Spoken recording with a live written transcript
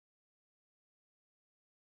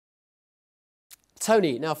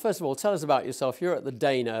Tony, now first of all, tell us about yourself. You're at the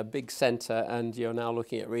Dana, a big centre, and you're now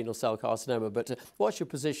looking at renal cell carcinoma. But what's your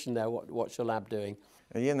position there? What's your lab doing?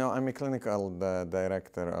 You know, I'm a clinical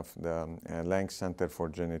director of the Lang Center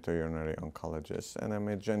for Genitourinary Oncologists, and I'm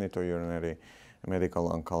a genitourinary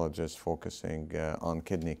medical oncologist focusing on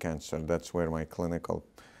kidney cancer. That's where my clinical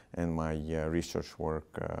and my research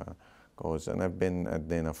work goes. And I've been at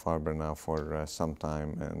Dana-Farber now for some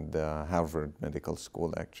time, and Harvard Medical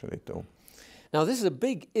School actually too. Now, this is a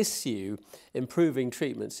big issue, improving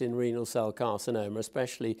treatments in renal cell carcinoma,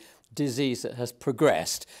 especially disease that has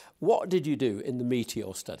progressed. What did you do in the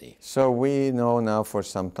METEOR study? So we know now for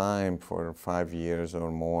some time, for 5 years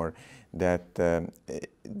or more, that,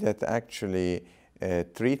 that actually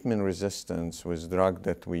treatment resistance with drug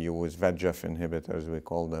that we use, VEGF inhibitors we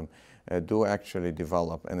call them, do actually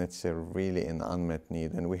develop, and it's really an unmet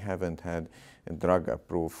need, and we haven't had a drug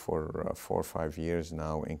approved for 4 or 5 years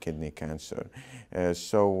now in kidney cancer.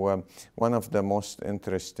 So one of the most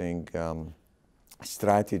interesting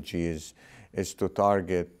strategies is to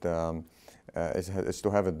target, is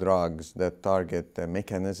to have drugs that target the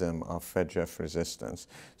mechanism of VEGF resistance.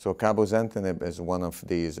 So cabozantinib is one of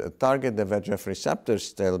these. It targets the VEGF receptor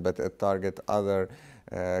still, but it targets other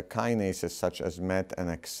kinases such as MET and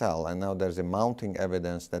AXL. And now there's a mounting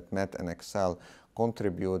evidence that MET and AXL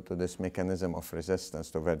contribute to this mechanism of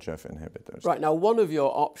resistance to VEGF inhibitors. Right, now one of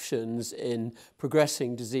your options in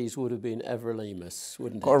progressing disease would have been everolimus,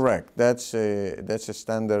 wouldn't it? Correct. That's a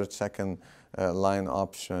standard second line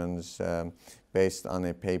options based on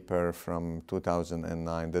a paper from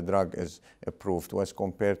 2009. The drug is approved, was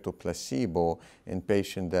compared to placebo in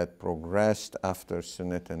patients that progressed after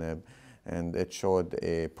sunitinib, and it showed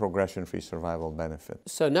a progression-free survival benefit.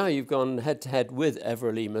 So now you've gone head-to-head with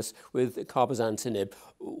everolimus, with cabozantinib.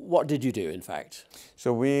 What did you do, in fact?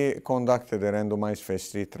 So we conducted a randomized phase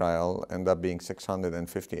 3 trial, ended up being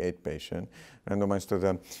 658 patients, randomized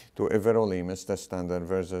to everolimus, the standard,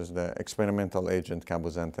 versus the experimental agent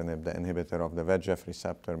cabozantinib, the inhibitor of the VEGF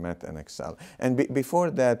receptor, MET and AXL. And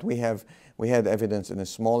before that, we had evidence in a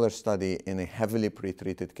smaller study in a heavily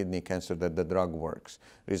pretreated kidney cancer that the drug works,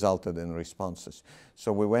 resulted in responses.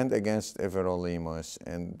 So we went against everolimus,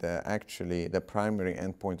 and actually the primary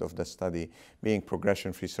endpoint of the study, being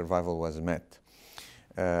progression-free survival, was met.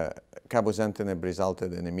 Cabozantinib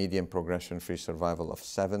resulted in a median progression-free survival of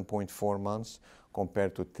 7.4 months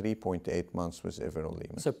compared to 3.8 months with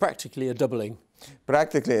everolimus. So practically a doubling.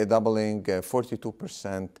 Practically a doubling,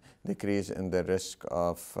 42% decrease in the risk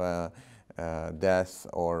of death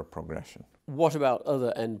or progression. What about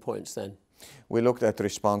other endpoints then? We looked at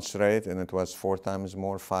response rate, and it was 4 times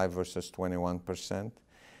more, 5 versus 21%.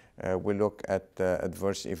 We look at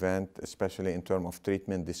adverse event, especially in terms of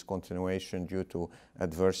treatment discontinuation due to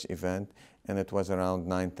adverse event, and it was around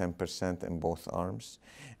 9–10% in both arms.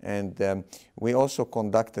 And we also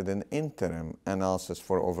conducted an interim analysis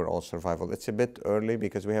for overall survival. It's a bit early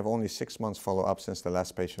because we have only 6 months follow-up since the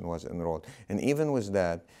last patient was enrolled. And even with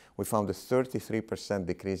that, we found a 33%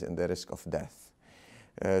 decrease in the risk of death.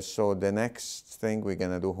 So the next thing we're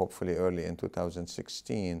going to do, hopefully early in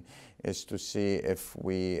 2016, is to see if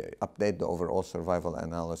we update the overall survival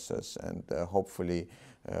analysis, and hopefully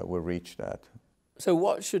we'll reach that. So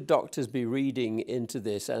what should doctors be reading into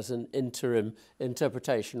this as an interim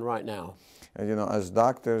interpretation right now? You know, as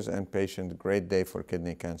doctors and patients, great day for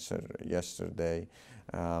kidney cancer yesterday.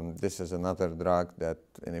 This is another drug that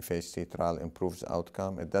in a phase 3 trial improves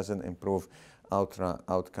outcome. It doesn't improve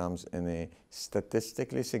outcomes in a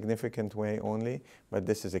statistically significant way only, but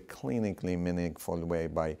this is a clinically meaningful way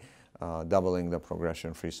by doubling the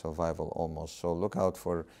progression-free survival almost. So look out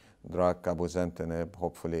for drug cabozantinib.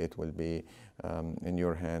 Hopefully it will be in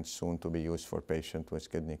your hands soon to be used for patients with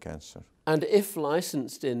kidney cancer. And if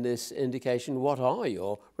licensed in this indication, what are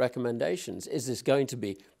your recommendations? Is this going to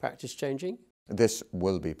be practice-changing? This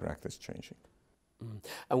will be practice-changing.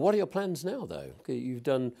 And what are your plans now, though? You've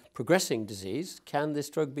done progressing disease. Can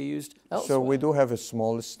this drug be used elsewhere? So we do have a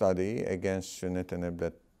small study against sunitinib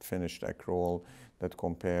that finished accrual that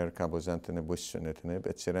compare cabozantinib with sunitinib.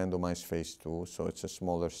 It's a randomized phase 2, so it's a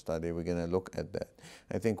smaller study. We're going to look at that.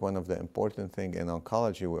 I think one of the important things in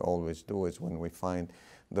oncology we always do is when we find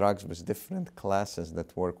drugs with different classes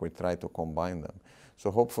that work, we try to combine them.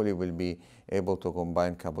 So hopefully we'll be able to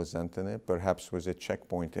combine cabozantinib, perhaps with a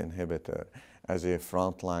checkpoint inhibitor, as a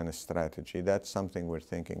frontline strategy. That's something we're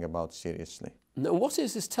thinking about seriously. Now, what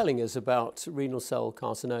is this telling us about renal cell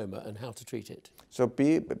carcinoma and how to treat it? So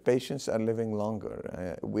patients are living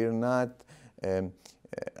longer. We're not,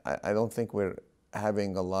 I don't think we're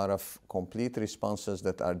having a lot of complete responses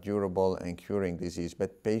that are durable and curing disease,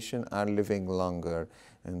 but patients are living longer,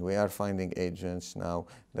 and we are finding agents now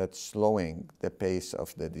that's slowing the pace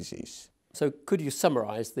of the disease. So could you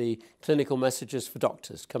summarize the clinical messages for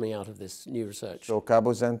doctors coming out of this new research? So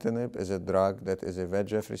cabozantinib is a drug that is a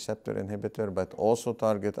VEGF receptor inhibitor, but also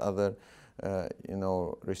target other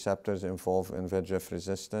receptors involved in VEGF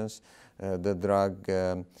resistance. The drug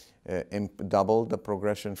doubled the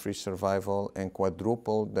progression-free survival and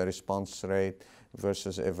quadrupled the response rate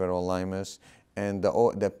versus everolimus. And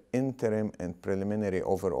the interim and preliminary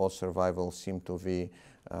overall survival seem to be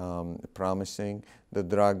promising. The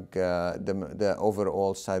drug, the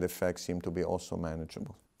overall side effects seem to be also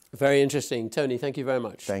manageable. Very interesting. Tony, thank you very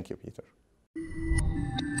much. Thank you, Peter.